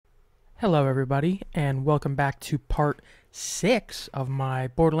Hello everybody, and welcome back to part 6 of my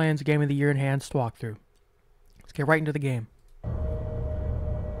Borderlands Game of the Year Enhanced walkthrough. Let's get right into the game.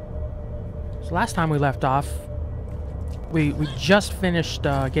 So last time we left off, we just finished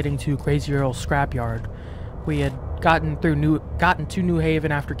getting to Crazy Earl's scrapyard. We had gotten to New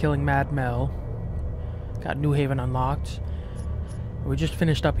Haven after killing Mad Mel. Got New Haven unlocked. We just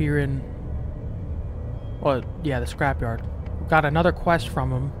finished up here in, well, yeah, the scrapyard. We got another quest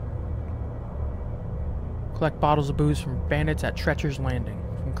from him. Collect bottles of booze from bandits at Treacher's Landing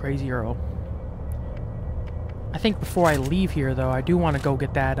from Crazy Earl. I think before I leave here, though, I do want to go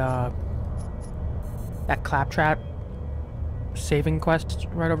get that that claptrap saving quest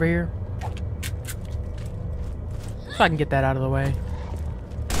right over here, so I can get that out of the way.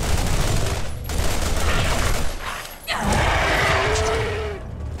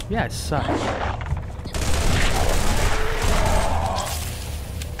 Yeah, it sucks.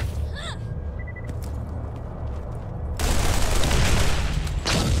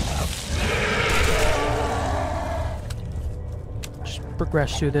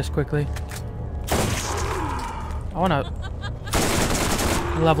 Progress through this quickly. I want to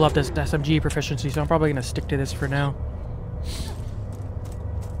level up this SMG proficiency, so I'm probably going to stick to this for now.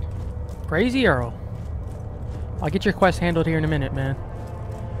 Crazy Earl. I'll get your quest handled here in a minute, man.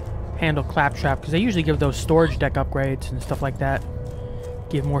 Handle claptrap, because they usually give those storage deck upgrades and stuff like that.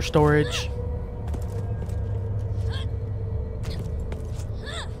 Give more storage.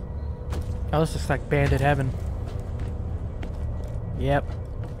 Oh, this looks like bandit heaven. Yep.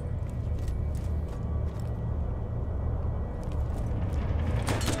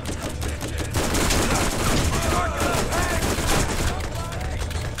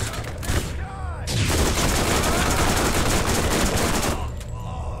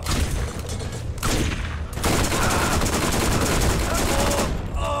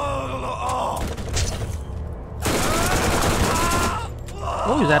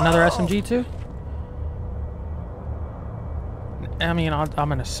 Oh, is that another SMG too? I mean, I'm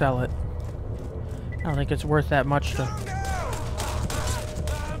gonna sell it. I don't think it's worth that much to...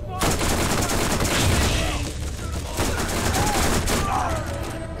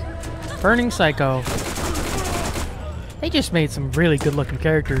 Burning Psycho. They just made some really good looking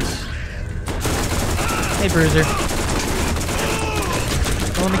characters. Hey, Bruiser.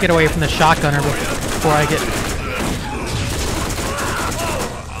 Well, let me get away from the shotgunner before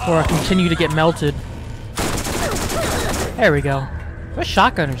I continue to get melted. There we go. Those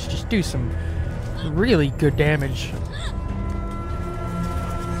shotgunners just do some really good damage. You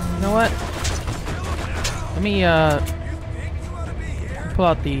know what? Let me pull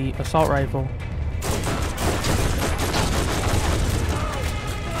out the assault rifle.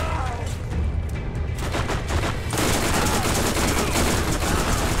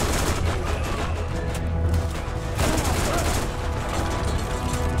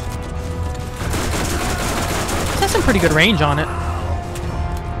 It has some pretty good range on it.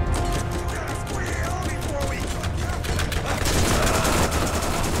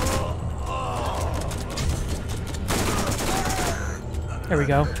 There we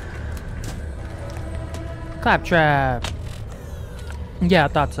go. Claptrap. Yeah, I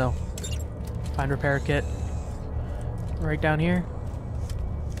thought so. Find repair kit. Right down here.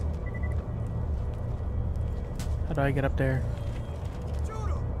 How do I get up there?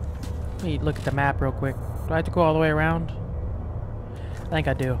 Let me look at the map real quick. Do I have to go all the way around? I think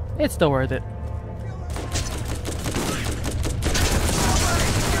I do. It's still worth it.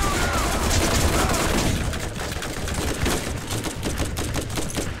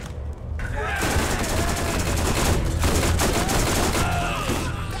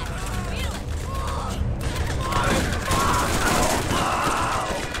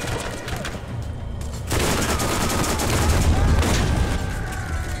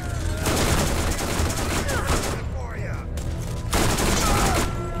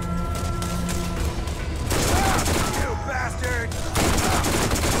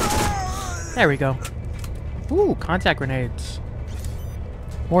 There we go. Ooh, contact grenades.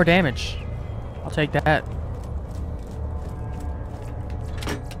 More damage. I'll take that.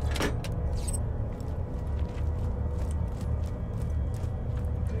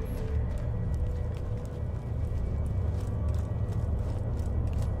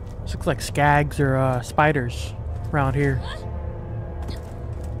 This looks like skags or spiders around here.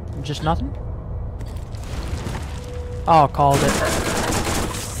 Just nothing? Oh, called it.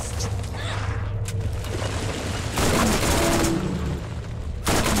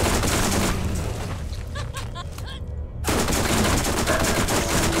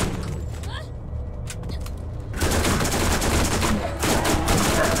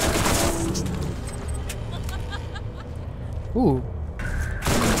 Ooh.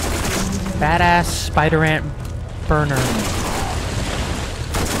 Badass spider ant burner.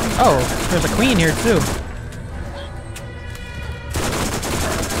 Oh, there's a queen here too.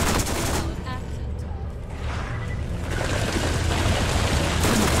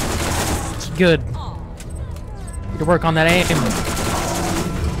 It's good. Need to work on that aim.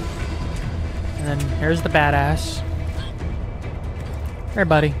 And then here's the badass. Here,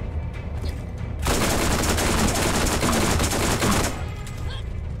 buddy.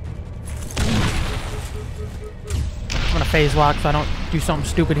 I'm gonna phase lock so I don't do something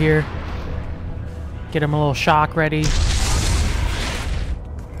stupid here. Get him a little shock ready.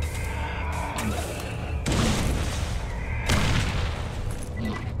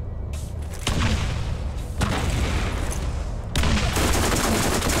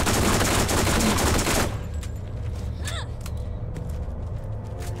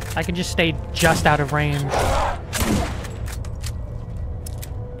 I can just stay just out of range.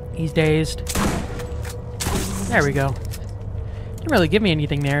 He's dazed. There we go. Didn't really give me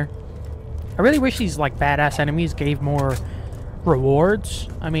anything there. I really wish these like badass enemies gave more rewards.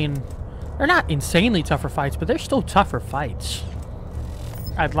 I mean, they're not insanely tougher fights, but they're still tougher fights.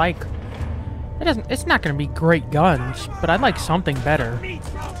 I'd like... It's not going to be great guns, but I'd like something better.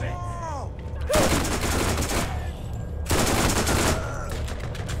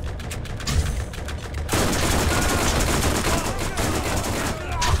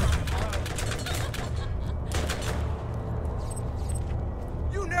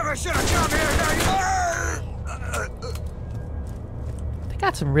 They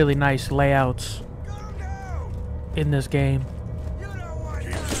got some really nice layouts in this game.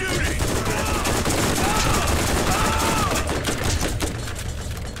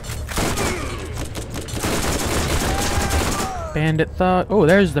 Bandit thought. Oh,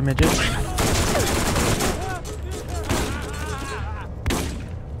 there's the midget.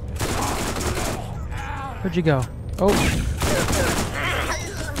 Where'd you go? Oh.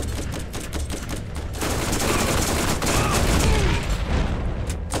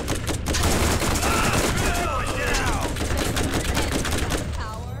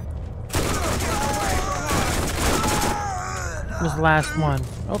 Was the last one.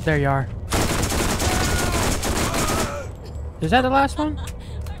 Oh, there you are. Is that the last one?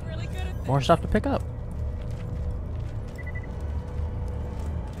 More stuff to pick up.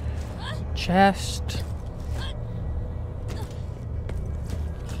 Chest.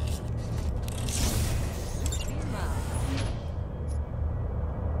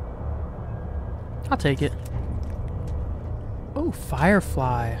 I'll take it. Oh,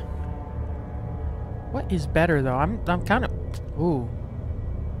 Firefly. What is better though? I'm kind of... Ooh.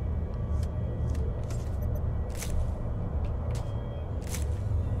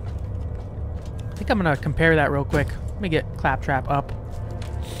 I think I'm gonna compare that real quick. Let me get Claptrap up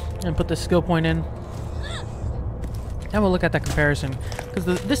and put the skill point in. And we'll look at that comparison. Because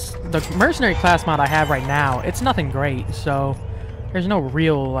the mercenary class mod I have right now, it's nothing great, so there's no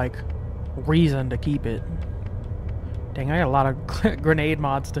real like reason to keep it. Dang, I got a lot of grenade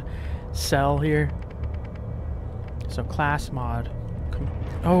mods to sell here. So class mod.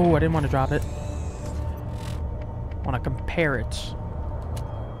 Oh, I didn't want to drop it. I want to compare it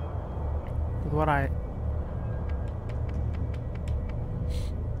with what I...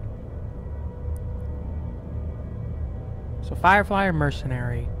 So Firefly or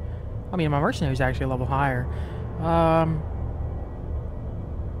Mercenary? I mean, my Mercenary is actually a level higher.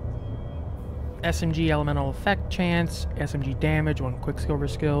 SMG elemental effect chance, SMG damage, 1 quicksilver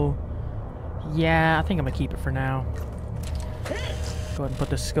skill. Yeah, I think I'm gonna keep it for now. Go ahead and put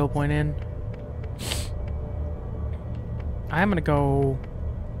this skill point in. I am gonna go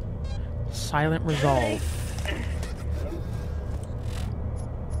Silent Resolve.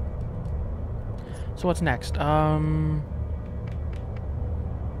 So what's next? Yeah,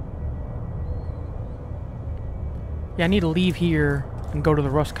 I need to leave here and go to the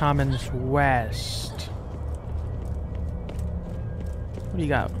Rust Commons West. What do you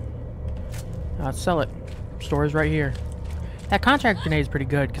got? Let's sell it. Store is right here. That contract grenade is pretty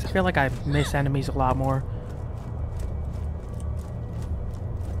good because I feel like I miss enemies a lot more.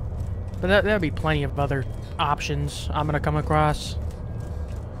 But there'll be plenty of other options I'm gonna come across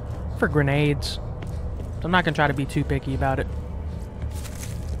for grenades. So I'm not gonna try to be too picky about it.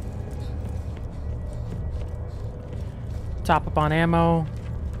 Top up on ammo.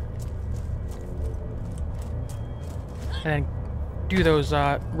 And then do those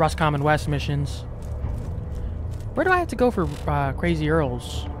Rust Common West missions. Where do I have to go for Crazy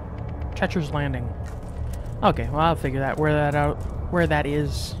Earl's? Treacher's Landing. Okay, well I'll figure that where that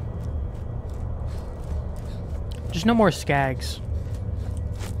is. Just no more skags.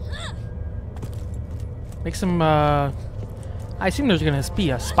 Make some, I assume there's gonna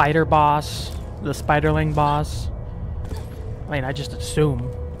be a spider boss. The spiderling boss. I mean, I just assume.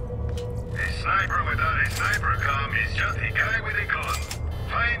 A sniper without a sniper comm is just a guy with a gun.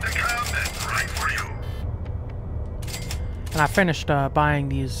 Find the comm that's right for you. And I finished buying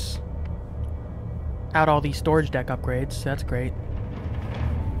these all these storage deck upgrades. That's great.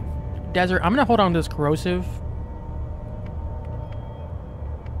 Desert. I'm gonna hold on to this corrosive.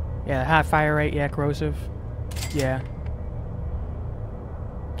 Yeah, high fire rate. Yeah, corrosive. Yeah.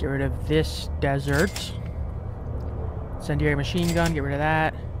 Get rid of this desert. Incendiary machine gun. Get rid of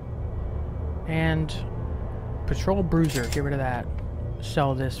that. And patrol bruiser. Get rid of that.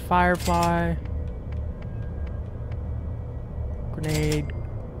 Sell this firefly. Grenade.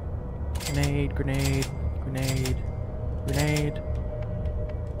 Grenade, grenade, grenade, grenade.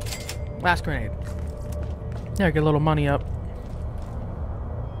 Last grenade. There, get a little money up.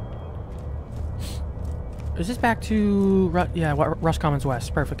 Is this back to... yeah, Rust Commons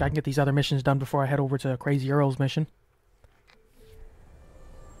West. Perfect. I can get these other missions done before I head over to Crazy Earl's mission.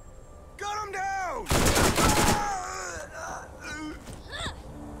 Got him down!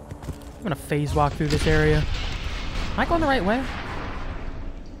 I'm gonna phase walk through this area. Am I going the right way?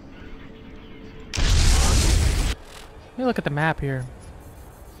 Let me look at the map here.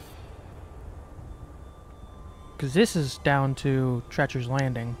 Because this is down to Treacher's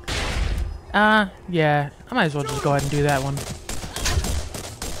Landing. Yeah. I might as well just go ahead and do that one.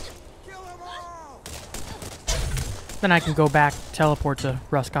 Then I can go back, teleport to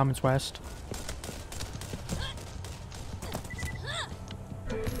Rust Commons West.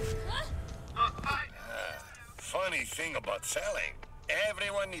 Funny thing about selling.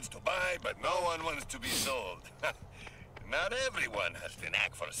 Everyone needs to buy, but no one wants to be sold. Not everyone has the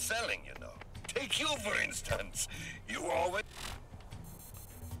knack for selling, you know. Take you, for instance. You always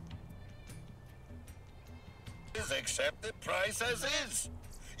accept the price as is.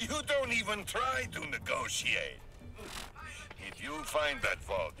 You don't even try to negotiate. If you find that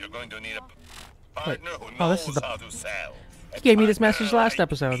vault, you're going to need a partner who knows how to sell. He gave me this message last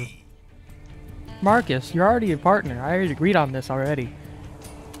episode. Marcus, you're already a partner. I already agreed on this already.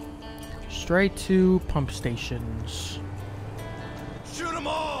 Straight to pump stations. Shoot them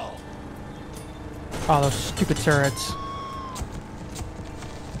all! Oh, those stupid turrets.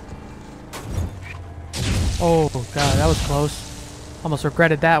 Oh, God, that was close. Almost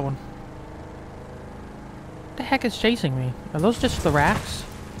regretted that one. What the heck is chasing me? Are those just the racks?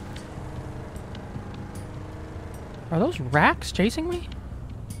 Are those racks chasing me?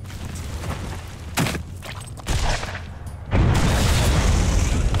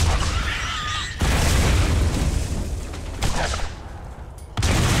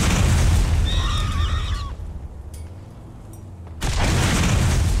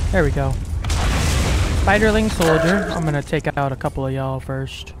 There we go. Spiderling soldier. I'm gonna take out a couple of y'all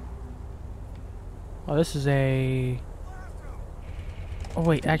first. Oh, this is a... oh,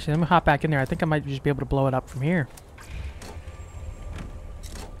 wait. Actually, let me hop back in there. I think I might just be able to blow it up from here.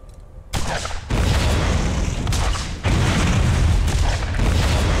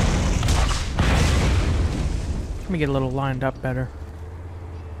 Let me get a little lined up better.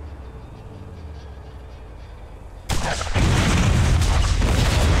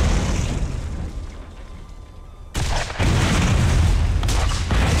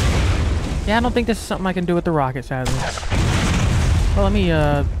 Yeah, I don't think this is something I can do with the rocket, sadly. Well, let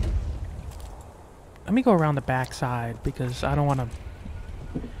me go around the back side because I don't want to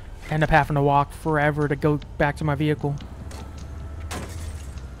end up having to walk forever to go back to my vehicle.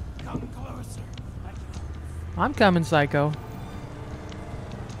 Come closer. I'm coming, Psycho.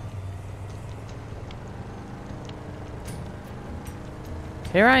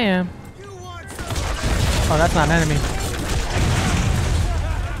 Here I am. Oh, that's not an enemy.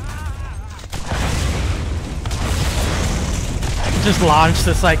 Just launch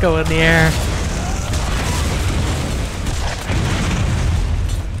the Psycho in the air.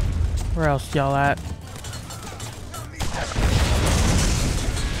 Where else y'all at?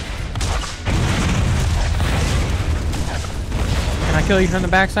 Can I kill you from the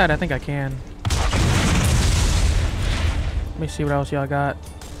backside? I think I can. Let me see what else y'all got.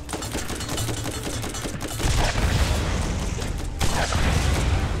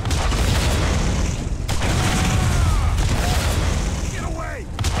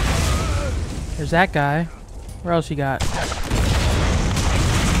 There's that guy. Where else you got?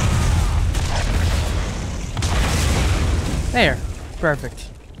 There. Perfect.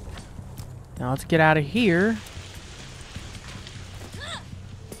 Now let's get out of here.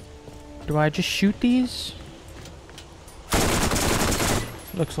 Do I just shoot these?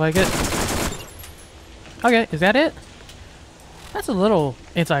 Looks like it. Okay, is that it? That's a little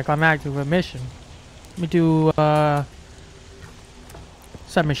anticlimactic of a mission. Let me do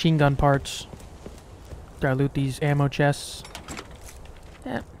submachine gun parts. After I loot these ammo chests.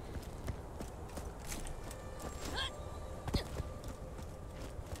 Yeah.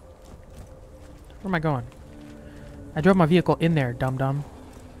 Where am I going? I drove my vehicle in there, dum-dum.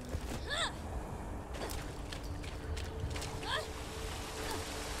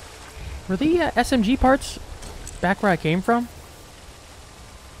 Were the SMG parts back where I came from?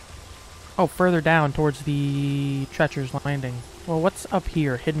 Oh, further down towards the Treacher's Landing. Well, what's up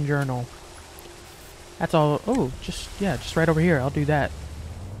here? Hidden journal. That's all. Oh, just right over here. I'll do that.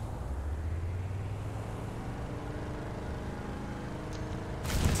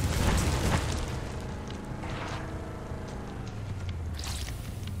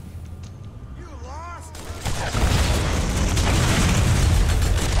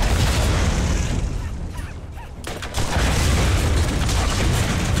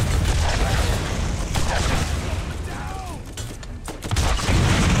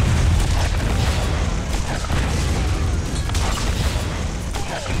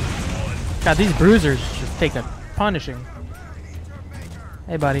 God, these bruisers just take a punishing.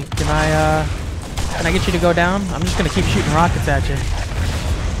 Hey, buddy, can I get you to go down? I'm just gonna keep shooting rockets at you.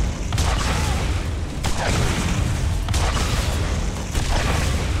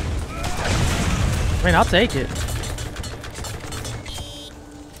 I mean, I'll take it.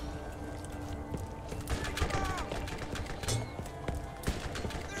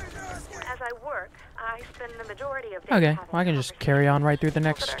 As I work, I spend the majority of days Okay, well, I can just carry on right through the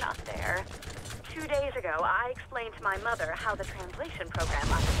next. 2 days ago, I explained to my mother how the translation program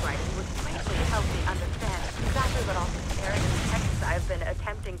I was writing would greatly help me understand exactly what all this arrogant text I've been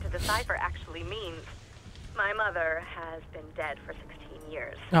attempting to decipher actually means. My mother has been dead for 16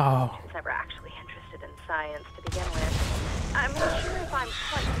 years. Oh. She was never actually interested in science to begin with. I'm not sure if I'm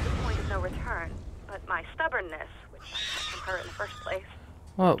quite to the point of no return, but my stubbornness, which I got from her in the first place.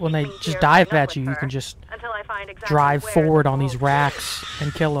 Well, when they just dive at you, you can just drive forward on these racks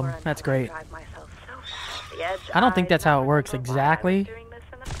and kill them. That's great. I don't think that's how it works exactly,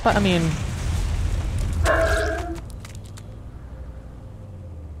 but I mean...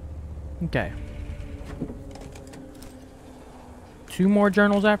 Okay. 2 more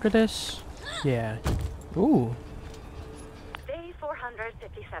journals after this? Yeah. Ooh. Day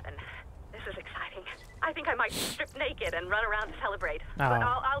 457. This is exciting. I think I might strip naked and run around to celebrate. Oh. But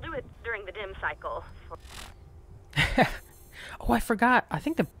I'll do it during the dim cycle. Oh, I forgot. I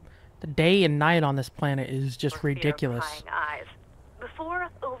think the day and night on this planet is just ridiculous. Eyes. Before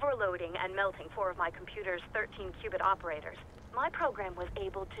overloading and melting 4 of my computer's 13-qubit operators, my program was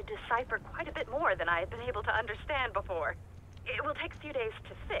able to decipher quite a bit more than I had been able to understand before. It will take a few days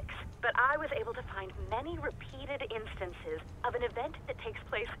to fix, but I was able to find many repeated instances of an event that takes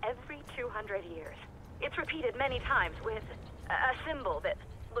place every 200 years. It's repeated many times with a symbol that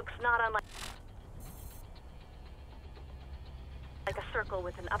looks not unlike a circle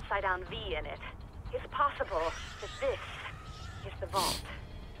with an upside-down V in it. It's possible that this is the vault.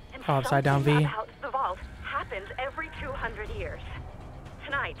 And upside-down V? About the vault happens every 200 years.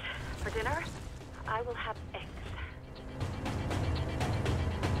 Tonight, for dinner, I will have eggs.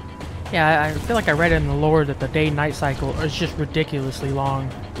 Yeah, I feel like I read in the lore that the day-night cycle is just ridiculously long.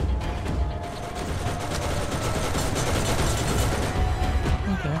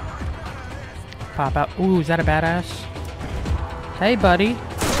 Okay. Pop out. Ooh, is that a badass? Hey, buddy.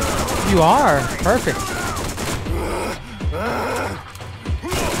 You are. Perfect.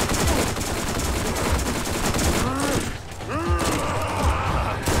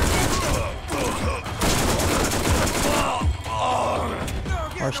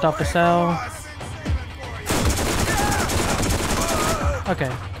 Or stuff to sell.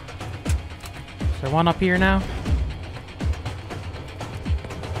 Okay. Is there one up here now?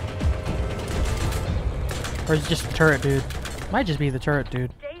 Or is it just the turret, dude? Might just be the turret, dude.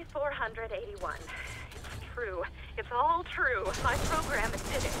 Day 481. It's true. It's all true. My program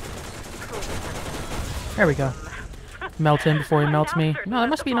did it. There we go. Melt him before he melts me. No, there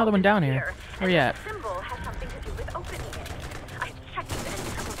must be another one down here. Where you at?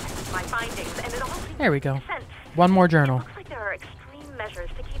 There we go. One more journal. It looks like there are extreme measures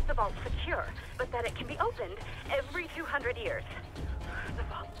to keep the vault secure, but that it can be opened every 200 years. The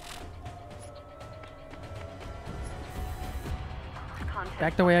vault.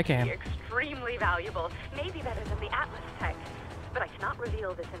 Back the way I came. Extremely valuable, maybe better than the Atlas tech, but I cannot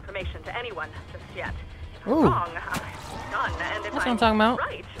reveal this information to anyone just yet. Ooh. Wrong. Done. And if That's what I'm talking about.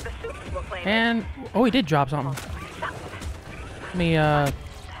 Right, the suits will claim and oh, he did drop something. Let me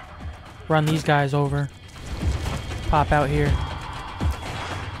run these guys over. Pop out here.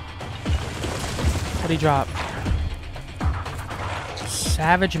 What'd he drop?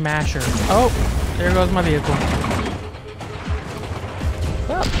 Savage Masher. Oh, there goes my vehicle.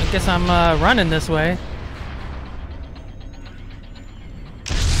 Well, I guess I'm running this way.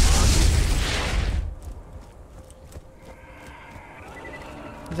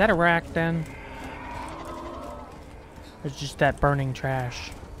 Is that a rack then? Or is it just that burning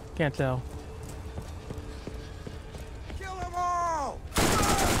trash? Can't tell. Kill them all!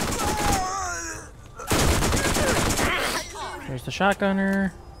 There's the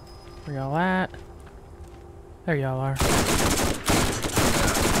shotgunner. Where y'all at? There y'all are.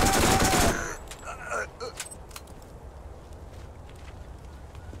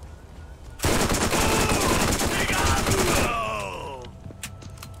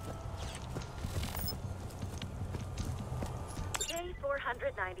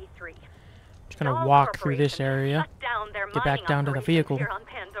 Just gonna walk through this area. Get back down to the vehicle. On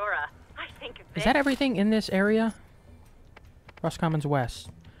Pandora. I think Is that everything in this area? Roscommon's West.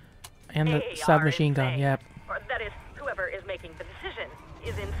 And the submachine gun, yep. Or that is, whoever is making the decision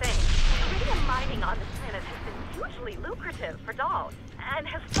is insane. Uranium mining on this planet has been hugely lucrative for Dahl and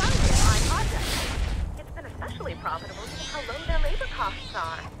has funded my project. It's been especially profitable given how low their labor costs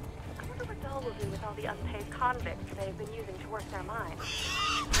are. I wonder what Dahl will do with all the unpaid convicts they've been using to work their mines.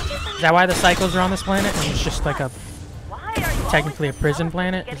 Is that why the cycles are on this planet? And it's just like a technically a prison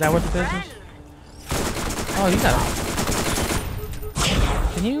planet? Is that what the business? Oh, you got it.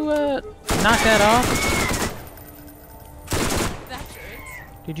 Can you knock that off?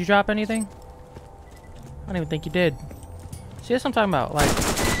 Did you drop anything? I don't even think you did. See, that's what I'm talking about. Like,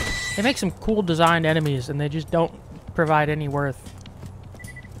 they make some cool designed enemies and they just don't provide any worth.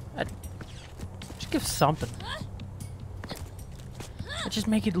 Just give something. Just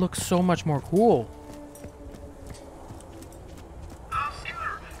make it look so much more cool.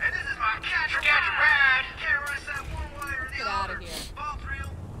 Get out of here.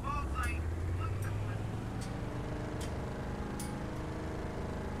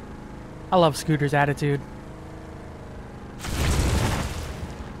 I love Scooter's attitude.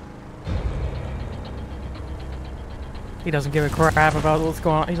 He doesn't give a crap about what's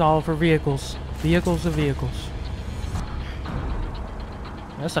going on. He's all for vehicles. Vehicles of vehicles.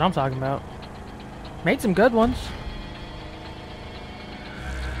 That's what I'm talking about. Made some good ones.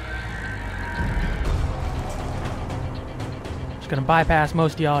 Just gonna bypass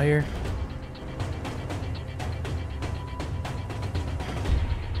most of y'all here.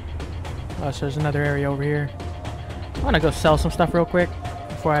 Oh, so there's another area over here. I'm gonna go sell some stuff real quick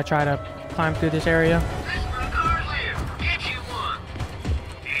before I try to climb through this area.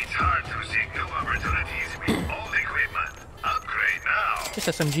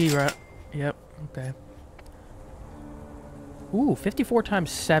 Just SMG, right? Yep, okay. Ooh, 54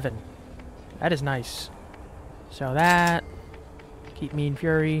 times 7. That is nice. So that. Keep me in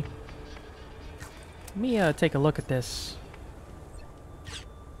fury. Let me take a look at this.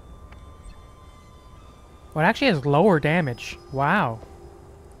 Well, it actually has lower damage. Wow.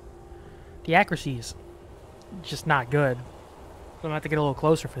 The accuracy is just not good. So I'm gonna have to get a little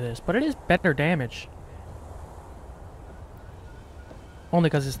closer for this. But it is better damage. Only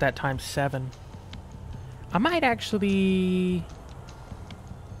because it's that times 7. I might actually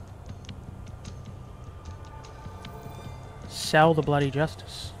sell the Bloody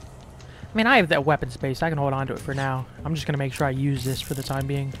Justice. I mean, I have that weapon space. I can hold on to it for now. I'm just going to make sure I use this for the time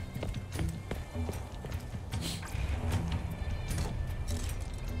being.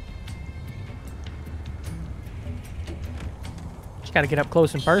 Just got to get up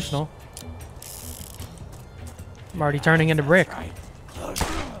close and personal. I'm already turning into brick.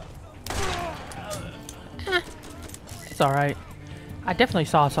 It's alright. I definitely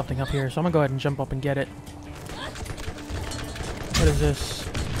saw something up here, so I'm gonna go ahead and jump up and get it. What is this?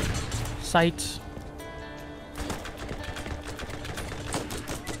 Sights.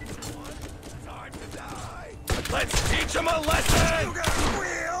 Time to die. Let's teach him a lesson! You got a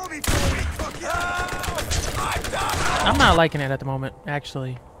wheel before we cook you! I'm done! I'm not liking it at the moment,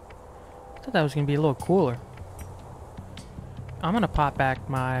 actually. I thought that was gonna be a little cooler. I'm gonna pop back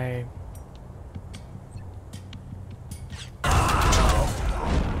my...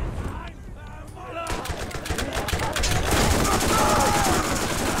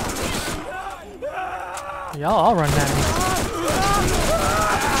 Y'all all running at me.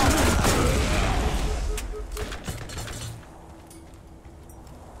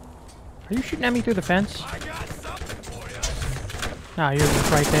 Are you shooting at me through the fence? I got something for you. Nah, you're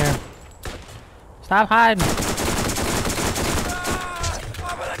just right there. Stop hiding.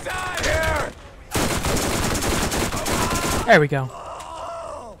 There we go.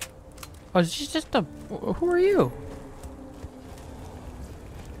 Oh, she's just a... Who are you?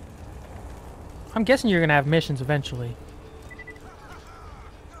 I'm guessing you're gonna have missions eventually.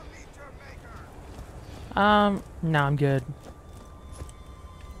 No, I'm good.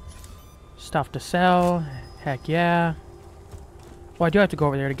 Stuff to sell. Heck yeah. Well, I do have to go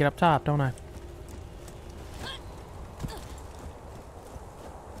over there to get up top, don't I?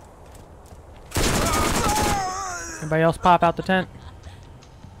 Anybody else pop out the tent?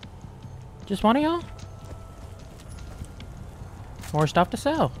 Just one of y'all? More stuff to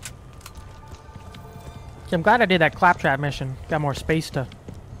sell. See, I'm glad I did that claptrap mission. Got more space to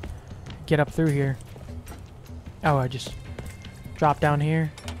get up through here. Oh, I just dropped down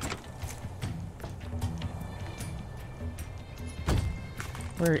here.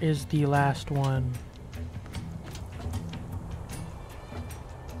 Where is the last one?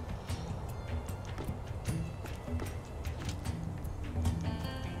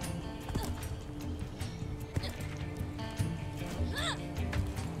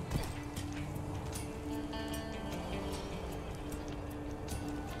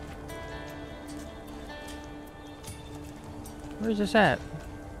 Where's this at?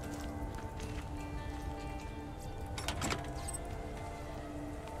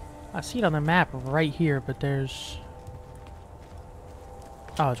 I see it on the map right here, but there's...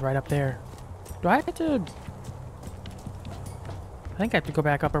 Oh, it's right up there. Do I have to... I think I have to go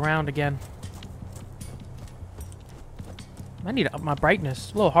back up around again. I need to up my brightness.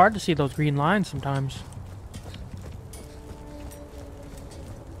 It's a little hard to see those green lines sometimes.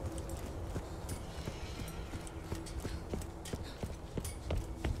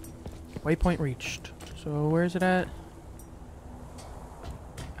 Waypoint reached. So where is it at?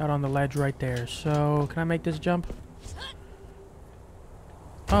 Out on the ledge right there. So can I make this jump?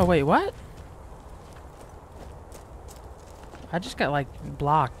 Oh wait, what? I just got like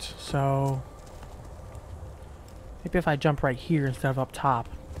blocked, so maybe if I jump right here instead of up top.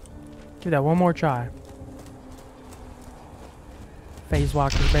 Give that one more try. Phase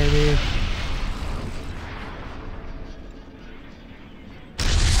walkers, baby.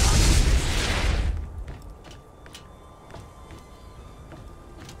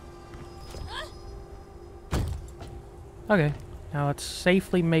 Okay, now let's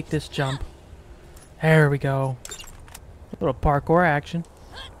safely make this jump. There we go. A little parkour action.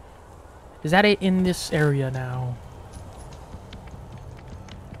 Is that it in this area now?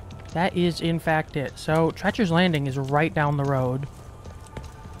 That is in fact it. So, Treacher's Landing is right down the road.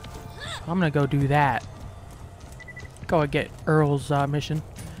 I'm gonna go do that. Go and get Earl's mission.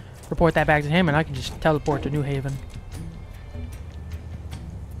 Report that back to him and I can just teleport to New Haven.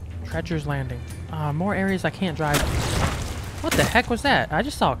 Treacher's Landing. More areas I can't drive. What the heck was that? I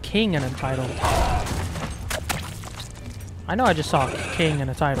just saw King in a title. I know I just saw King in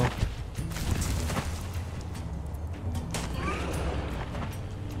a title.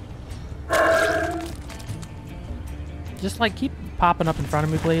 Just like keep popping up in front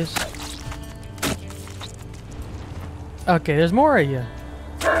of me, please. Okay, there's more of you.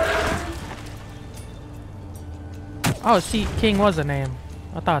 Oh, see, King was a name.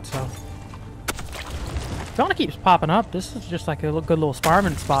 I thought so. Donna keeps popping up. This is just like a good little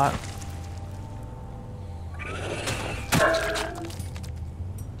sparring spot.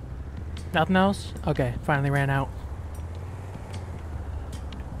 Nothing else? Okay, finally ran out.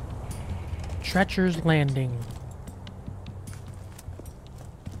 Treacher's Landing.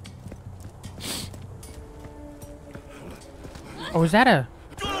 Oh, is that a...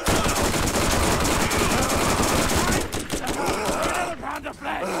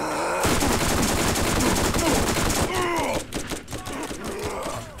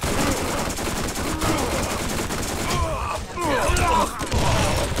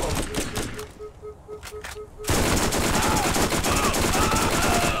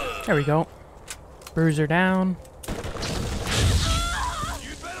 There we go. Bruiser down.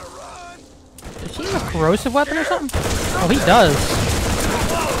 Does he have a corrosive weapon or something? Oh, he does.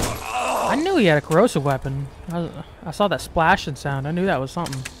 I knew he had a corrosive weapon. I saw that splashing sound. I knew that was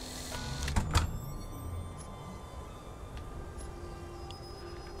something.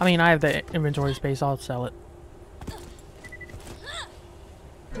 I mean, I have the inventory space. I'll sell it.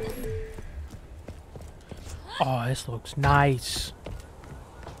 Oh, this looks nice.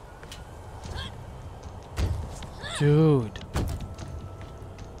 Dude.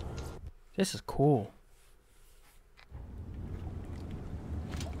 This is cool.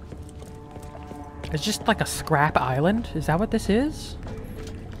 It's just like a scrap island? Is that what this is?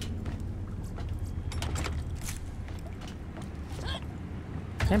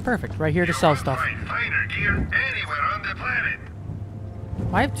 And perfect, right here to sell stuff. Find finer gear anywhere on the planet.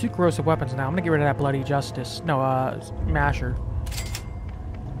 I have 2 corrosive weapons now. I'm gonna get rid of that bloody justice. No, masher.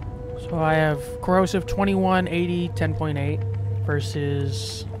 So I have corrosive 21, 80, 10.8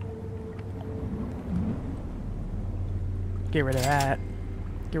 versus. Get rid of that.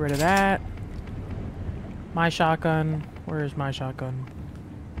 Get rid of that. My shotgun. Where is my shotgun?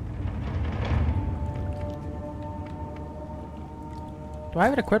 Do I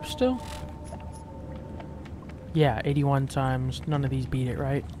have it equipped still? Yeah, 81 times. None of these beat it,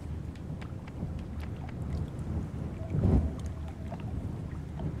 right?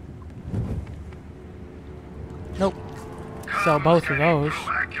 Nope. Sell both of those.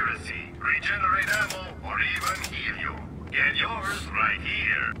 Accuracy, regenerate ammo, or even heal you. Get yours right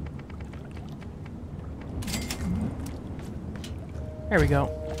here. There we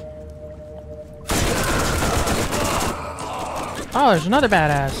go. Oh, there's another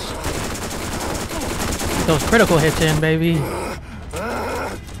badass. Get those critical hits in, baby.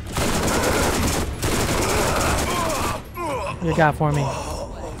 What you got for me?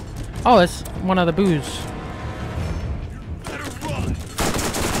 Oh, it's one of the boos.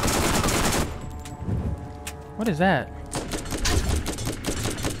 What is that?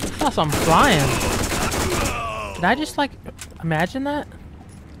 I saw something flying. Did I just, like, imagine that?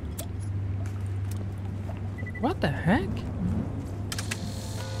 What the heck?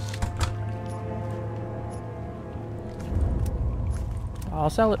 I'll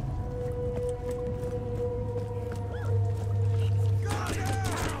sell it.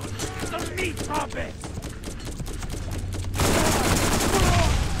 Some meat trumpets!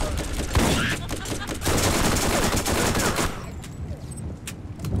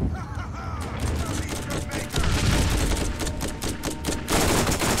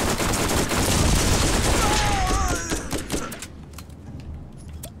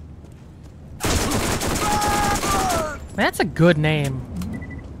 That's a good name.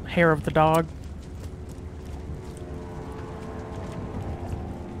 Hair of the dog.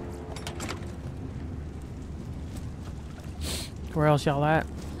 Where else y'all at?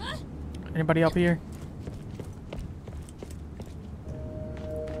 Anybody up here?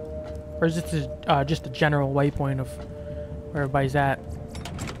 Or is this just a general waypoint of where everybody's at?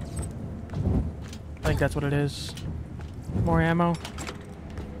 I think that's what it is. More ammo.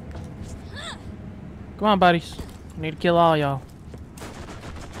 Come on, buddies. I need to kill all y'all.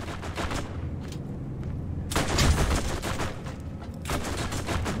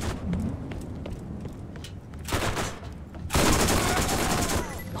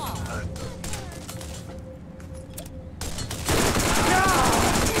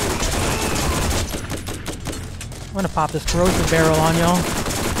 I'm gonna pop this corrosive barrel on y'all.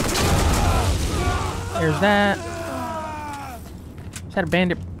 There's that. Is that a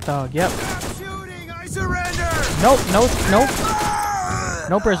bandit dog? Yep. Nope, nope, nope.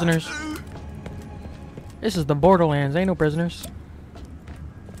 No prisoners. This is the Borderlands, ain't no prisoners.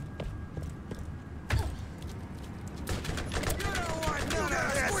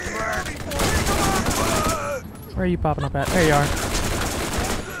 Where are you popping up at? There you are.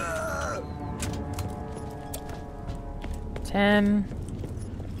 10,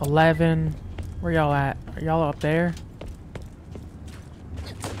 11. Where y'all at? Are y'all up there?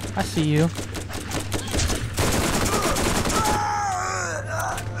 I see you.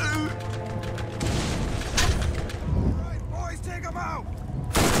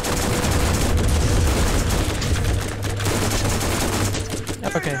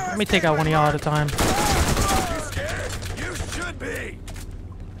 Yep, okay. Let me take out one of y'all at a time. You scared? You should be.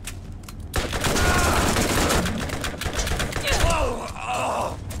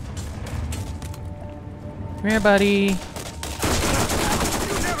 Come here, buddy. You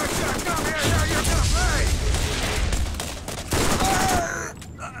never shot come here, now you're gonna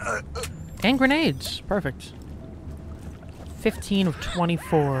pay. And grenades. Perfect. 15 of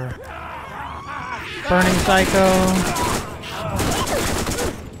 24. Burning Psycho.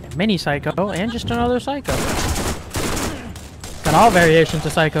 Mini Psycho. And just another Psycho. Got all variations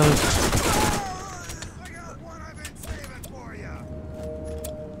of Psychos. I got one I've been saving for you.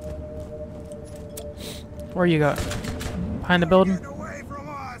 Where you go? Behind the building? Get away from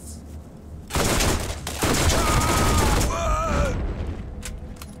us.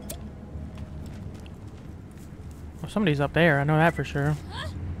 Well, somebody's up there. I know that for sure.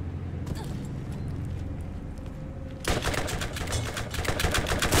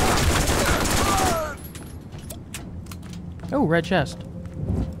 Oh, red chest.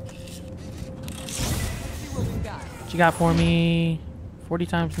 What you got for me? 40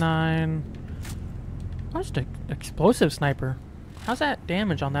 times 9. What's the explosive sniper? How's that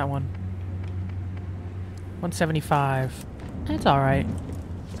damage on that one? 175. It's alright.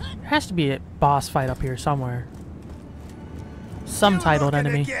 There has to be a boss fight up here somewhere. Some titled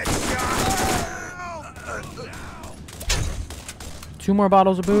enemy. 2 more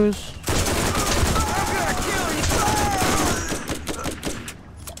bottles of booze.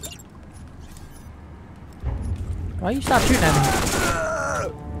 Why you stop shooting at me?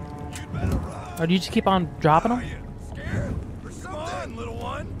 Or do you just keep on dropping them? Come on, little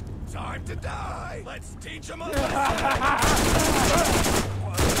one. Time to die. Let's teach him a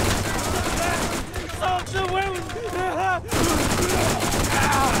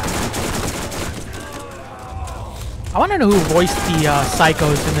I want to know who voiced the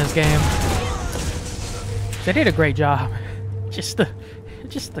psychos in this game. They did a great job. Just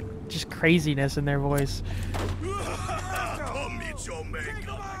craziness in their voice.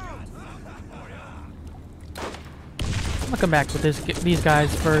 I'm gonna come back with these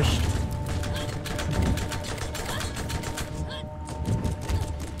guys first.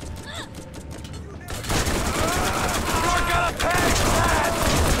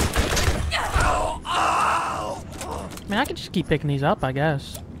 I mean, I could just keep picking these up, I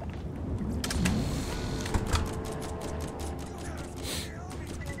guess.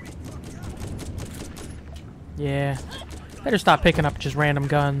 Yeah. Better stop picking up just random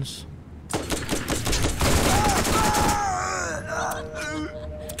guns.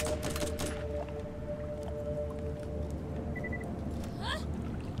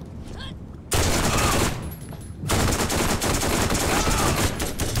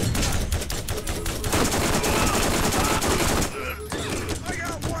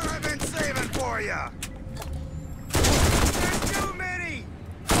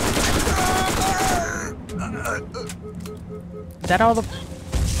 Is that all the...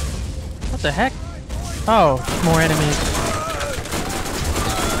 What the heck? Oh, more enemies.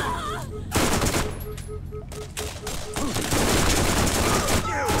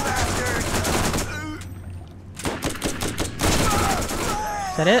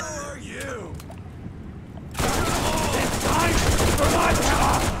 Is that it?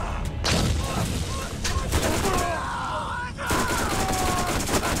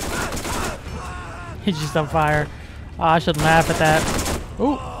 He's just on fire. Oh, I shouldn't laugh at that.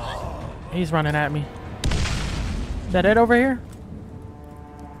 Ooh, he's running at me. Is that it over here?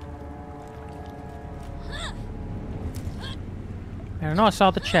 I don't know, I saw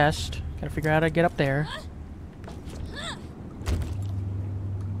the chest. Gotta figure out how to get up there.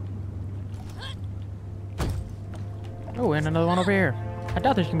 Oh, and another one over here. I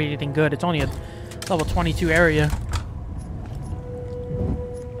doubt there's gonna be anything good. It's only a level 22 area.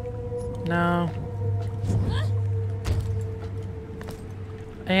 No.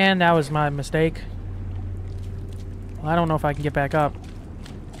 And that was my mistake. Well, I don't know if I can get back up.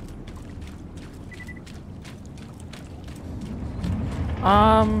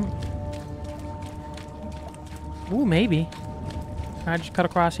 Ooh, maybe. Can I just cut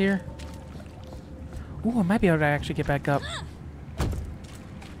across here? Ooh, I might be able to actually get back up.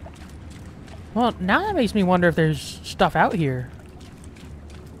 Well, now that makes me wonder if there's stuff out here.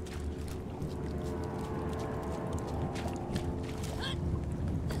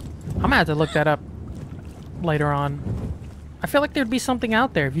 I'm gonna have to look that up later on. I feel like there'd be something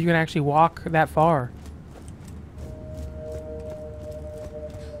out there if you can actually walk that far.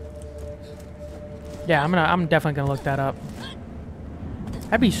 Yeah, I'm definitely gonna look that up.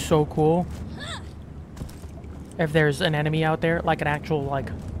 That'd be so cool if there's an enemy out there, like an actual like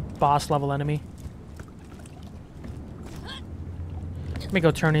boss level enemy. Let me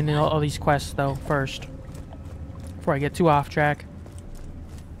go turn in all these quests though first, before I get too off track.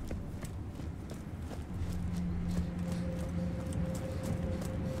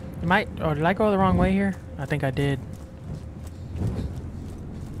 Oh, did I go the wrong way here? I think I did.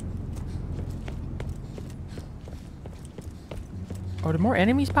 Oh, did more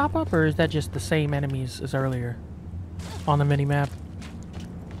enemies pop up, or is that just the same enemies as earlier on the mini-map?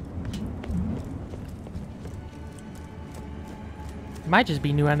 It might just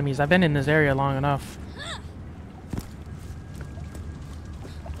be new enemies. I've been in this area long enough.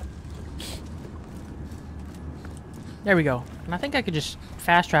 There we go. And I think I could just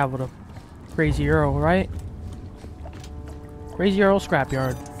fast travel to Crazy Earl, right? Crazy Earl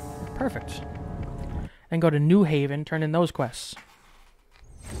Scrapyard. Perfect. And go to New Haven, turn in those quests.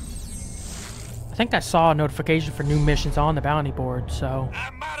 I think I saw a notification for new missions on the bounty board, so...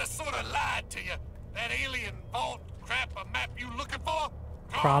 I might have sort of lied to you. That alien vault crap a map you looking for?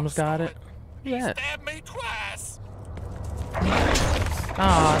 Crom's got it. He Yeah. stabbed me twice. Oh,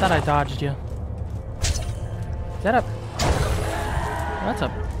 I thought I dodged you. Is that up? That's a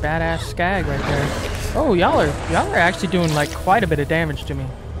badass skag right there. Oh, y'all are actually doing like quite a bit of damage to me.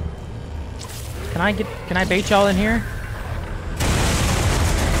 Can I bait y'all in here?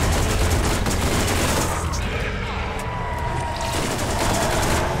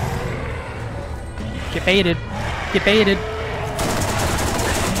 Get baited. Get baited.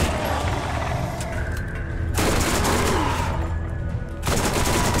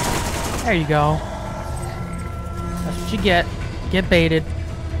 There you go. That's what you get. Get baited.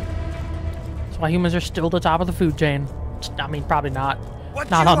 That's why humans are still the top of the food chain. I mean, probably not.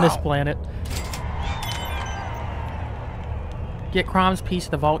 Not on this planet. Get Crom's piece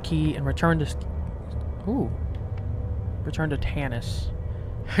of the vault key and return to... Ooh. Return to Tanis.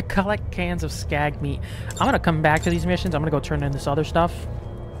 Collect cans of skag meat. I'm gonna come back to these missions. I'm gonna go turn in this other stuff.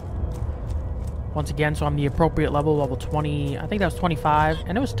 Once again, so I'm the appropriate level, level 20. I think that was 25.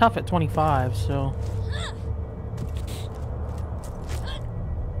 And it was tough at 25, so...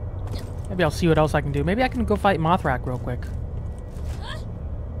 Maybe I'll see what else I can do. Maybe I can go fight Mothrakk real quick.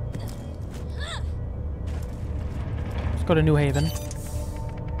 Let's go to New Haven.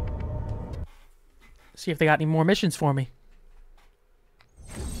 See if they got any more missions for me.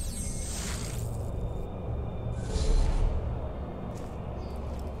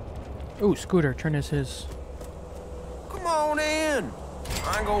 Ooh, Scooter, turn his... Come on in.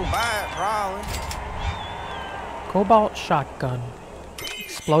 I ain't gonna buy it, probably. Cobalt shotgun.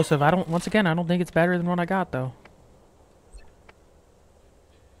 Explosive. Once again, I don't think it's better than what I got, though.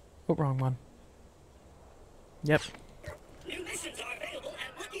 Oh, wrong one. Yep. New missions are available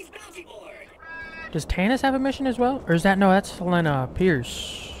at Lucky's bounty board. Does Tanis have a mission as well? Or is that... No, that's Helena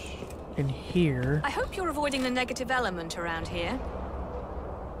Pierce. In here. I hope you're avoiding the negative element around here.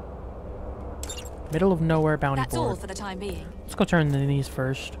 Middle of nowhere bounty That's board. all for the time being. Let's go turn in these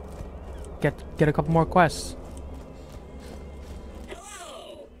first. Get a couple more quests.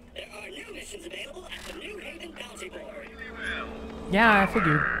 Hello! There are new missions available at the New Haven bounty board. Yeah, I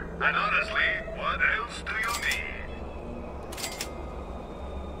figured. And honestly, what else do you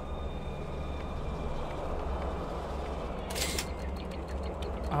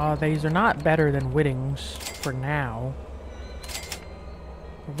need? These are not better than Whitting's for now.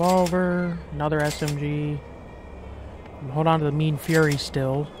 Revolver, another SMG. Hold on to the Mean Fury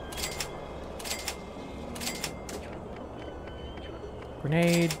still.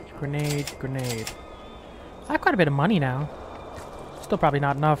 Grenade, grenade, grenade. I have quite a bit of money now. Still probably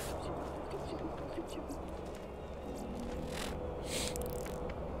not enough.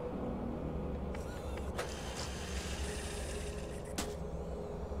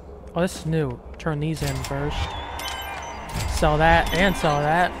 Oh, this is new. Turn these in first. Sell that and sell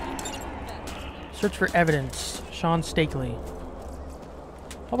that. Search for evidence. Sean Stakely.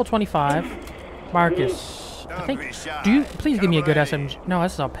 Level 25. Marcus. I think. Do you please give me a good SMG? No,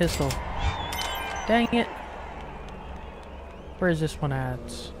 this is a pistol. Dang it. Where is this one at?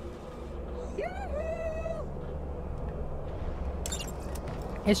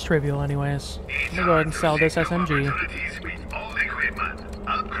 It's trivial, anyways. I'm gonna go ahead and sell this SMG.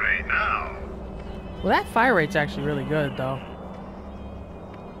 Well, that fire rate's actually really good, though.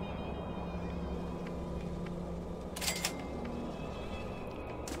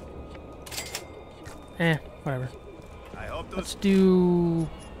 Whatever. Let's do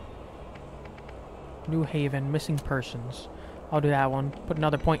New Haven, missing persons. I'll do that one. Put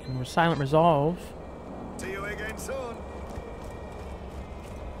another point in silent resolve. See you again soon.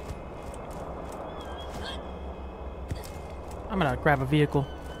 I'm gonna grab a vehicle.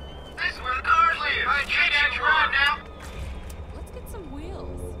 This is where the cars live. I can't get you on now. Let's get some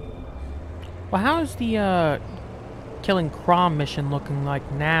wheels. Well, how's the killing Crom mission looking like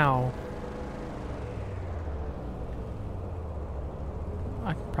now?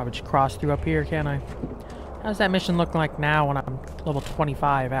 I can probably just cross through up here, can't I? How's that mission looking like now when I'm level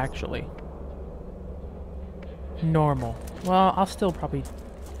 25, actually? Normal. Well, I'll still probably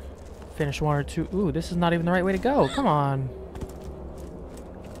finish one or two. Ooh, this is not even the right way to go. Come on.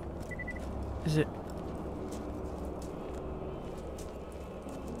 Is it...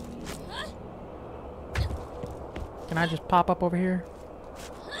 Can I just pop up over here?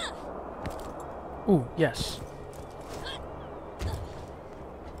 Ooh, yes.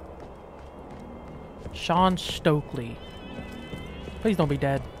 Sean Stokely. Please don't be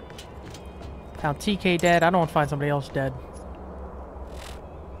dead. Found TK dead. I don't want to find somebody else dead.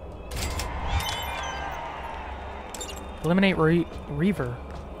 Eliminate Reaver.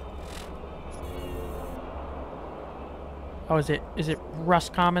 Oh, is it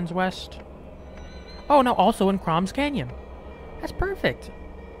Rust Commons West? Oh, no, also in Crom's Canyon. That's perfect.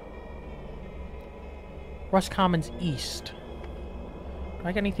 Rust Commons East. Do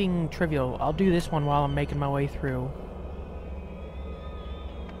I get anything trivial? I'll do this one while I'm making my way through.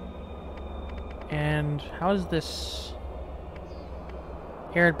 And how is this?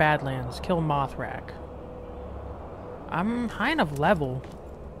 Arid Badlands. Kill Mothrakk. I'm high enough level.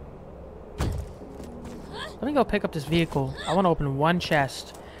 Let me go pick up this vehicle. I want to open one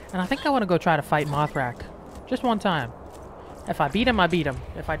chest. And I think I want to go try to fight Mothrakk. Just one time. If I beat him, I beat him.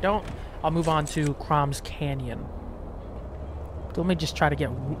 If I don't, I'll move on to Crom's Canyon. Let me just try to get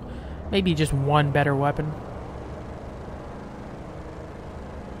maybe just one better weapon.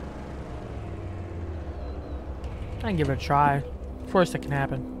 I can give it a try. Worst that can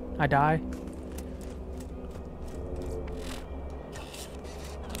happen. I die.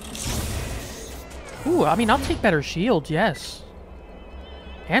 Ooh, I mean, I'll take better shields, yes.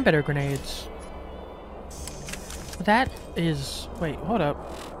 And better grenades. That is... Wait, hold up.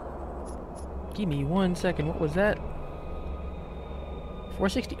 Give me 1 second. What was that?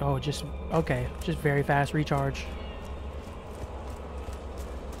 460? Oh, just... Okay. Just very fast recharge.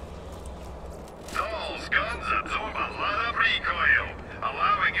 Those guns absorb a lot of recoil,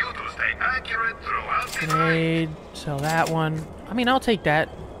 allowing you to stay accurate throughout the Grenade. Sell that one. I mean, I'll take that.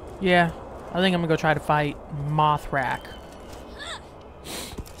 Yeah. I think I'm gonna go try to fight Mothrakk.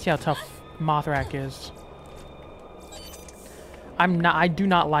 See how tough Mothrakk is. I do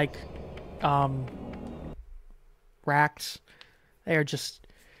not like racks. They are just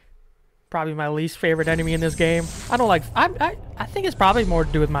probably my least favorite enemy in this game. I don't like... I think it's probably more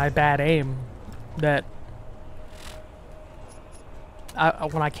to do with my bad aim. That...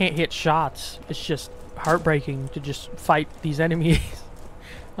 when I can't hit shots, it's just heartbreaking to just fight these enemies.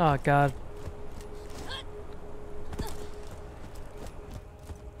 Oh, God.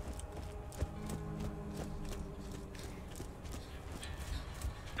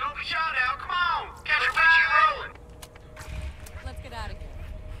 Don't be shot out, come on! Get your bitchy rolling! Let's get out of here.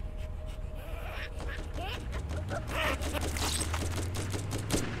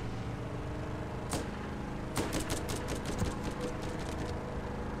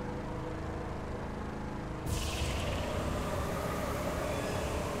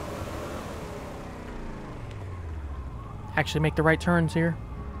 Actually make the right turns here.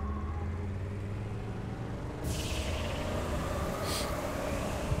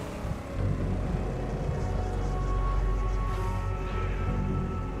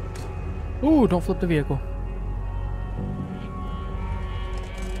 Ooh, don't flip the vehicle.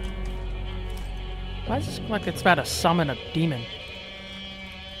 Why does this look like it's about to summon a demon?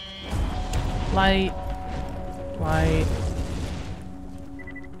 Light. Light.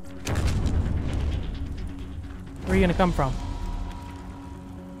 Where are you gonna come from?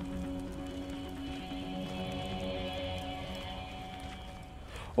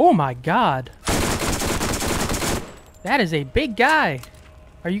 Oh my God. That is a big guy.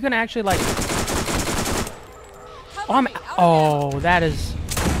 Are you gonna actually like... Oh, that is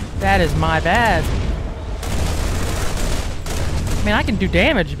my bad. I mean, I can do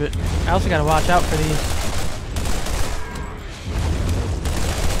damage, but I also gotta watch out for these.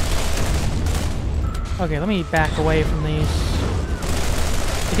 Okay, let me back away from these.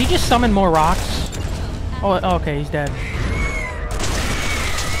 Did he just summon more rocks? Oh, okay, he's dead.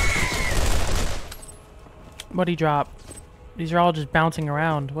 What'd he drop? These are all just bouncing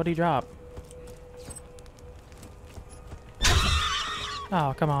around. What'd he drop?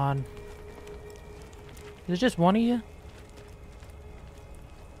 Oh, come on. Is it just one of you?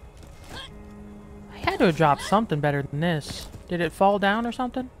 I had to have dropped something better than this. Did it fall down or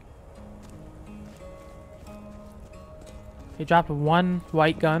something? He dropped one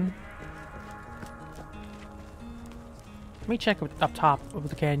white gun. Let me check up top of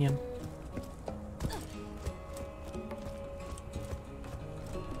the canyon.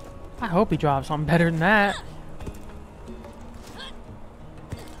 I hope he dropped something better than that.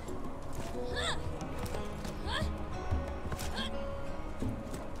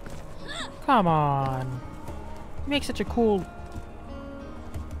 Come on. He makes such a cool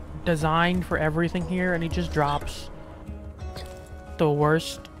design for everything here, and he just drops the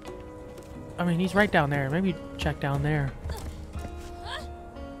worst. I mean, he's right down there. Maybe check down there.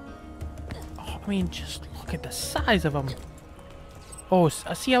 Oh, I mean, just look at the size of him. Oh,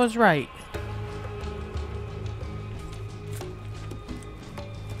 see, I was right.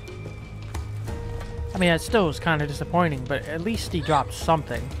 I mean, it still was kind of disappointing, but at least he dropped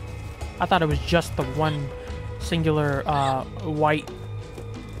something. I thought it was just the one singular white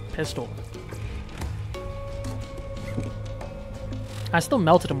pistol. I still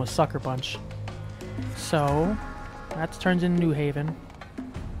melted him with Sucker Punch. So, that turns into New Haven.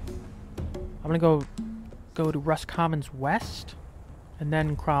 I'm gonna go to Rust Commons West. And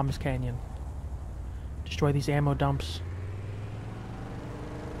then Crom's Canyon. Destroy these ammo dumps.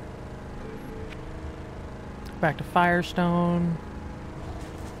 Back to Firestone.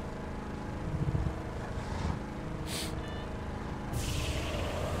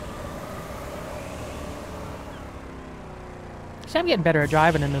 See, I'm getting better at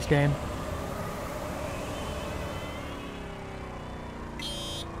driving in this game.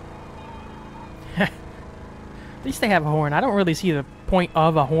 At least they have a horn. I don't really see the point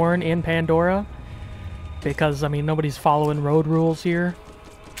of a horn in Pandora. Because, I mean, nobody's following road rules here.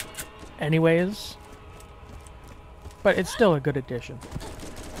 Anyways. But it's still a good addition.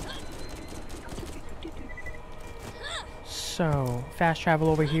 So, fast travel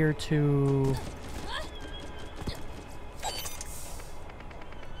over here to...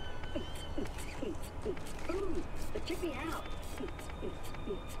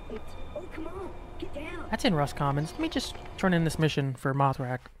 That's in Rust Commons. Let me just turn in this mission for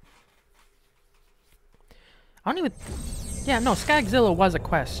Mothrakk. I don't even... Yeah, no, Skagzilla was a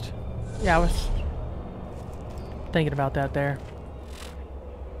quest. Yeah, I was thinking about that there.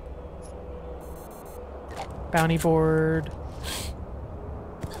 Bounty board.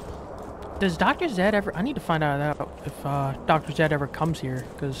 Does Dr. Zed ever... I need to find out if Dr. Zed ever comes here,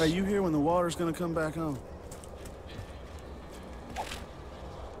 because... Are you here when the water's gonna come back on?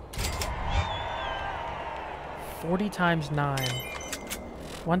 $40 times 9.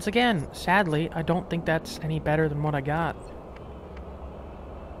 Once again, sadly, I don't think that's any better than what I got.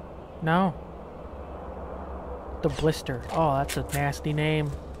 No. The Blister. Oh, that's a nasty name.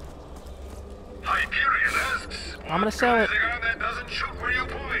 Hyperion asks, I'm gonna sell it. that doesn't shoot where you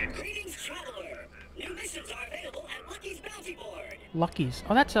point. Greetings, traveler. New missions are available at Lucky's bounty board. Lucky's.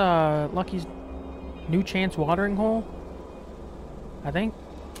 Oh, that's Lucky's New Chance watering hole? I think.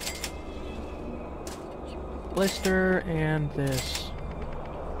 Blister and this.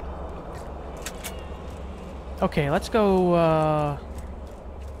 Okay, let's go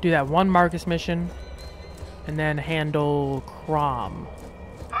do that one Marcus mission and then handle Crom.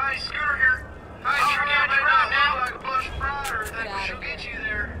 Hi, Scooter here. Hi, like a bush brighter. That she'll get you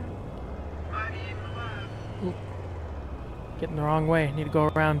there. Might be even alive. Getting the wrong way. Need to go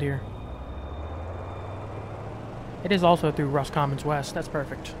around here. It is also through Rust Commons West. That's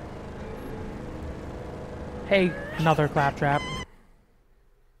perfect. Hey, another claptrap.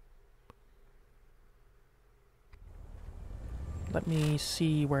 Let me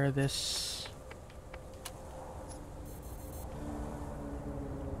see where this...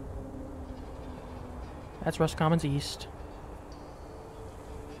 That's Rust Commons East.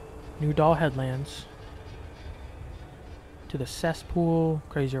 New Doll Headlands. To the Cesspool,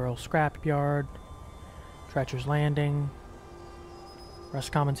 Crazy Earl Scrapyard, Treacher's Landing,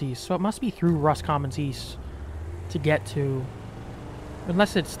 Rust Commons East. So it must be through Rust Commons East to get to...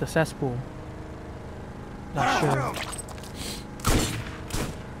 Unless it's the Cesspool. Not sure.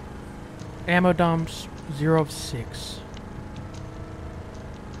 Ammo dumps, 0 of 6.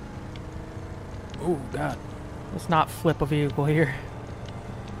 Oh, God. Let's not flip a vehicle here.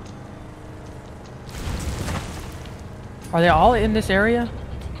 Are they all in this area?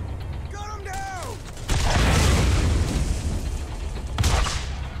 Got him down!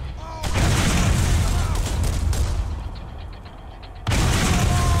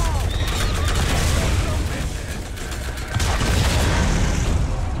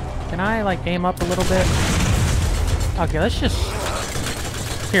 Can I, like, aim up a little bit? Okay, let's just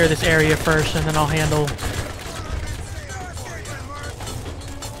clear this area first, and then I'll handle...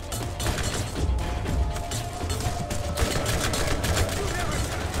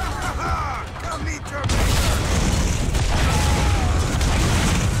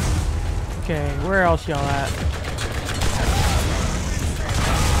 Okay, where else y'all at?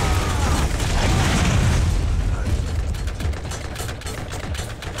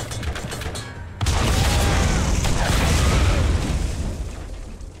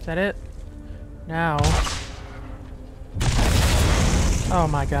 Is that it? Now. Oh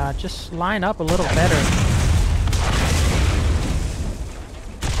my God, just line up a little better.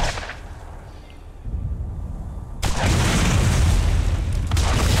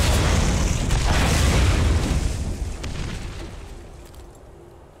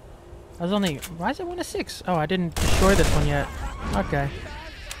 I was only... Why is it 1 of 6? Oh, I didn't destroy this one yet. Okay.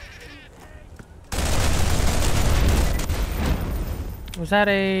 Was that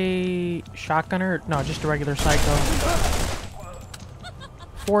a shotgunner? No, just a regular psycho.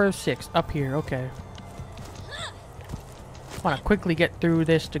 4 of 6 up here. Okay. Want to quickly get through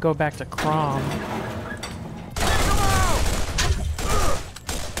this to go back to Crom.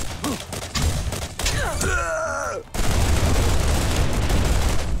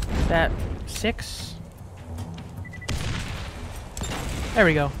 that 6? There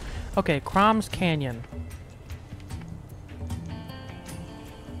we go. Okay, Crom's Canyon.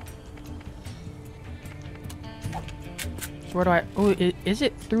 So where do I... Oh, is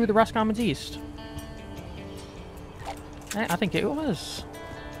it through the Rust Commons East? I think it was.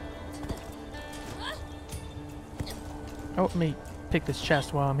 Oh, let me pick this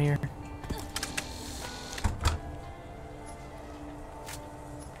chest while I'm here.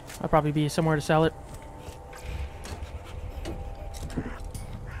 I'll probably be somewhere to sell it.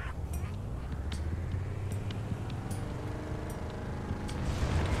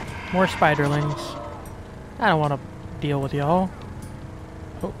 More spiderlings. I don't want to deal with y'all.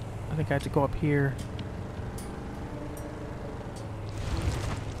 Oh, I think I have to go up here.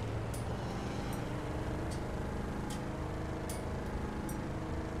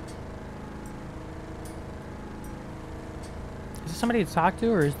 Is this somebody to talk to,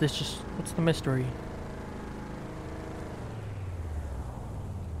 or is this just... what's the mystery?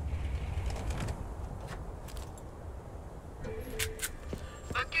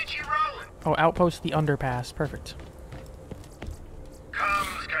 Oh, outpost the underpass. Perfect.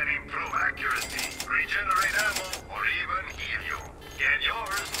 Comms can improve accuracy, regenerate ammo, or even heal you. Get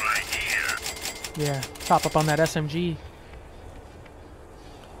yours right here. Yeah, top up on that SMG.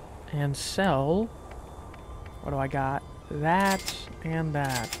 And sell... what do I got? That and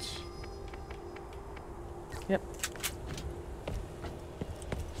that. Yep.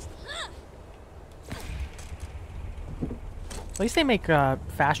 At least they make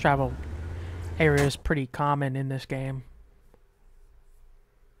fast travel areas pretty common in this game.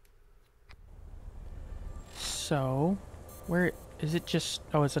 So, where is it? Just...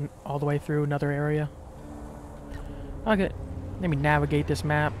 oh, it's all the way through another area. Okay, let me navigate this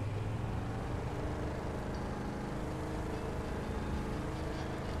map.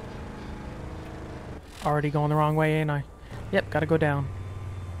 Already going the wrong way, ain't I? Yep, gotta go down.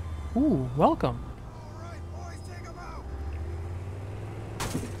 Ooh, welcome.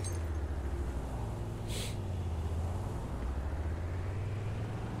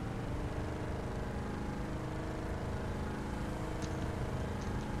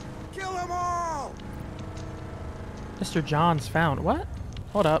 Kill them all! Mr. John's found. What?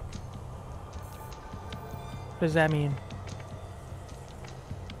 Hold up. What does that mean?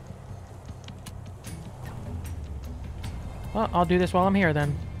 Well, I'll do this while I'm here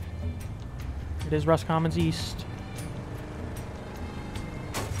then. It is Rust Commons East.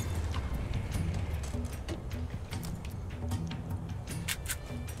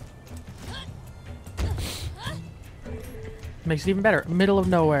 Makes it even better. Middle of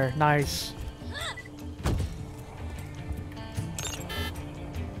nowhere. Nice.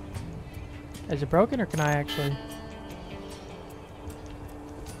 Is it broken, or can I actually...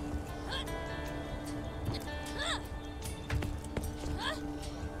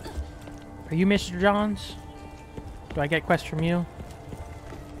 Are you Mr. Johns? Do I get quests from you?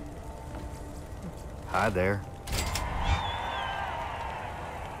 Hi there.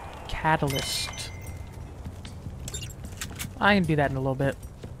 Catalyst. I can do that in a little bit.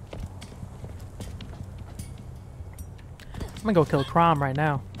 I'm gonna go kill Crom right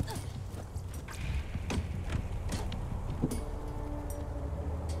now.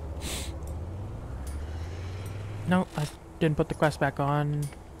 No, I didn't put the quest back on.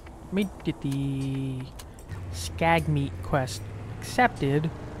 Let me get the Skag Meat quest accepted.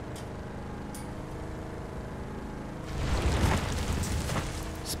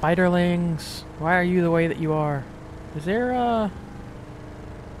 Spiderlings, why are you the way that you are? Is there a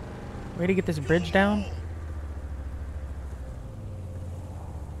way to get this bridge down?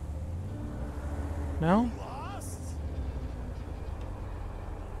 No?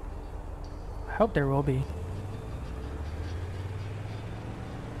 I hope there will be.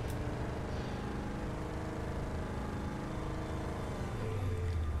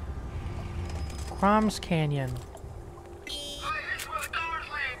 Crom's Canyon.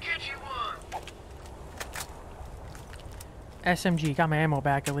 SMG, got my ammo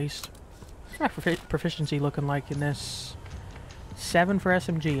back at least. What's my proficiency looking like in this? 7 for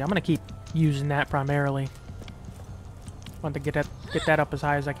SMG. I'm gonna keep using that primarily. Want to get that up as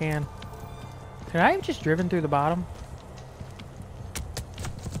high as I can. Could I have just driven through the bottom?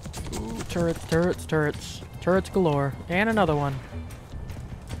 Ooh, turrets, turrets, turrets. Turrets galore. And another one.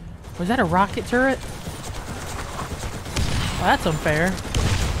 Was that a rocket turret? Oh, that's unfair.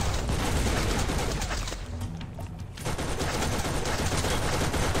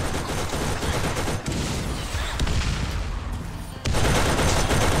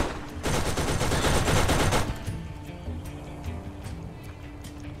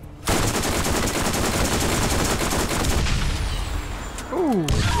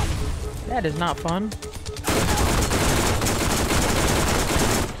 That is not fun.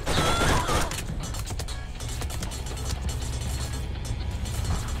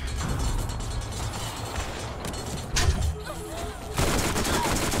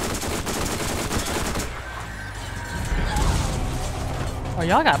 Oh,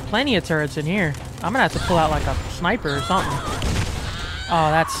 y'all got plenty of turrets in here. I'm gonna have to pull out like a sniper or something.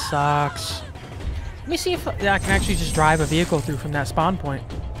 Oh, that sucks. Let me see if I can actually just drive a vehicle through from that spawn point.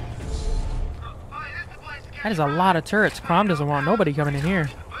 That is a lot of turrets. Crom doesn't want nobody coming in here.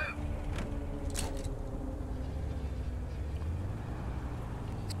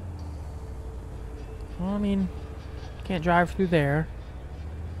 Well, I mean, can't drive through there.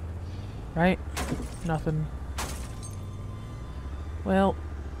 Right? Nothing. Well,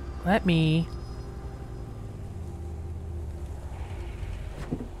 let me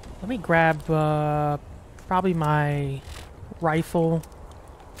grab probably my rifle.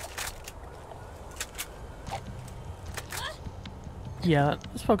 Yeah,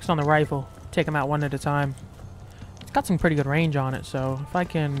 let's focus on the rifle. Take them out one at a time. It's got some pretty good range on it, so if I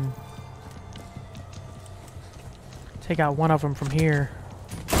can take out one of them from here.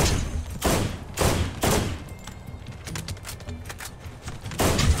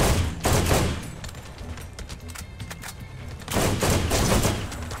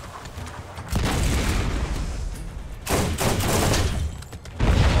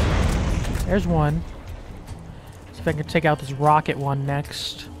 There's one. See if I can take out this rocket one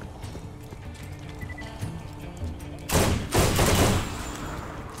next.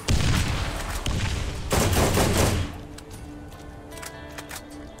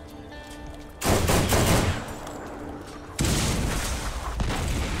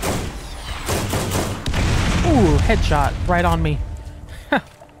 Ooh, headshot right on me.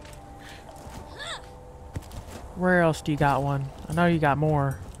 Where else do you got one? I know you got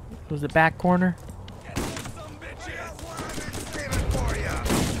more. Was it back corner?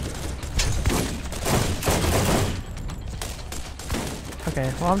 Okay,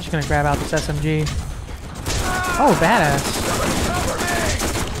 well I'm just gonna grab out this SMG. Oh, badass.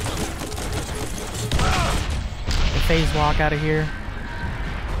 The phase walk out of here.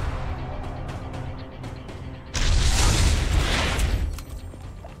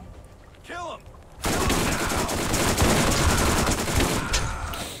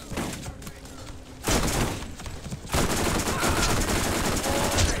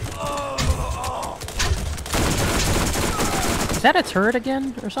 Is that a turret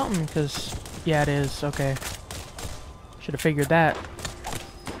again or something? Because, yeah, it is. Okay. Should have figured that.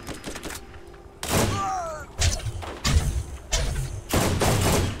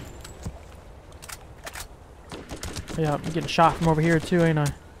 Yeah, I'm getting shot from over here too, ain't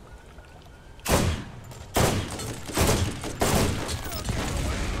I?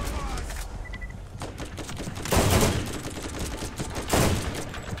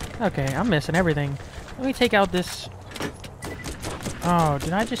 Okay, I'm missing everything. Let me take out this... Oh,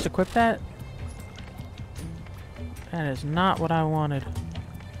 did I just equip that? That is not what I wanted.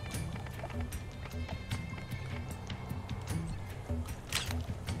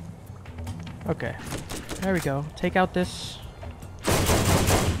 Okay, there we go. Take out this.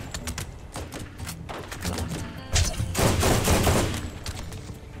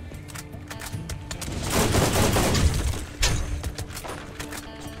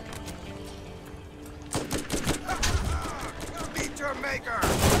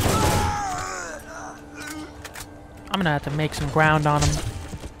 I'm gonna have to make some ground on him.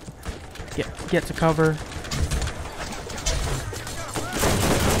 Get to cover.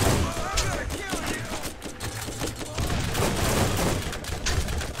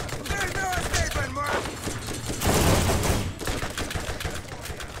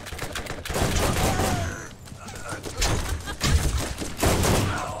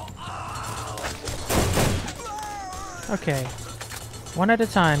 Okay, one at a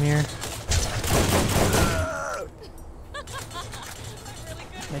time here.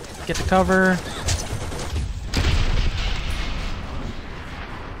 Get the cover.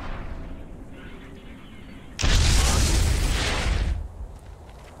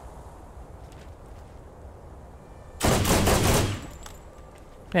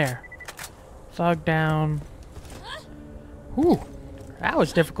 There. Thug down. Whew. That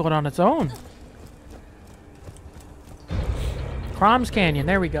was difficult on its own. Crom's Canyon.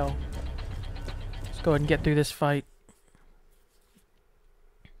 There we go. Let's go ahead and get through this fight.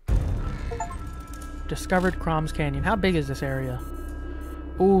 Discovered Crom's Canyon. How big is this area?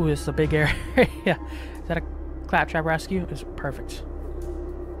 Ooh, this is a big area. Is that a claptrap rescue? It's perfect.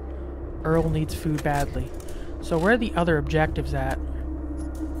 Earl needs food badly. So where are the other objectives at?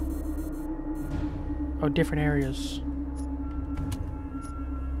 Oh, different areas.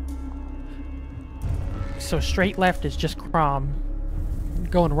 So straight left is just Crom.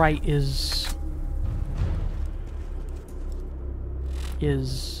 Going right is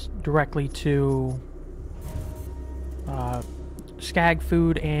directly to Skag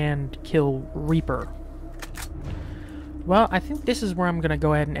Food and kill Reaper. Well, I think this is where I'm gonna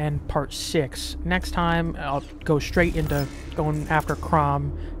go ahead and end part 6. Next time, I'll go straight into going after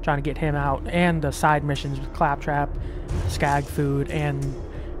Crom, trying to get him out, and the side missions with Claptrap, Skag Food, and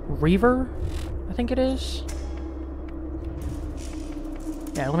Reaver, I think it is.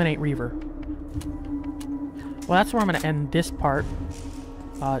 Yeah, eliminate Reaver. Well, that's where I'm gonna end this part.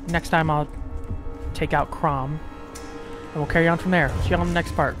 Next time, I'll take out Crom, and we'll carry on from there. See you on the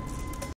next part.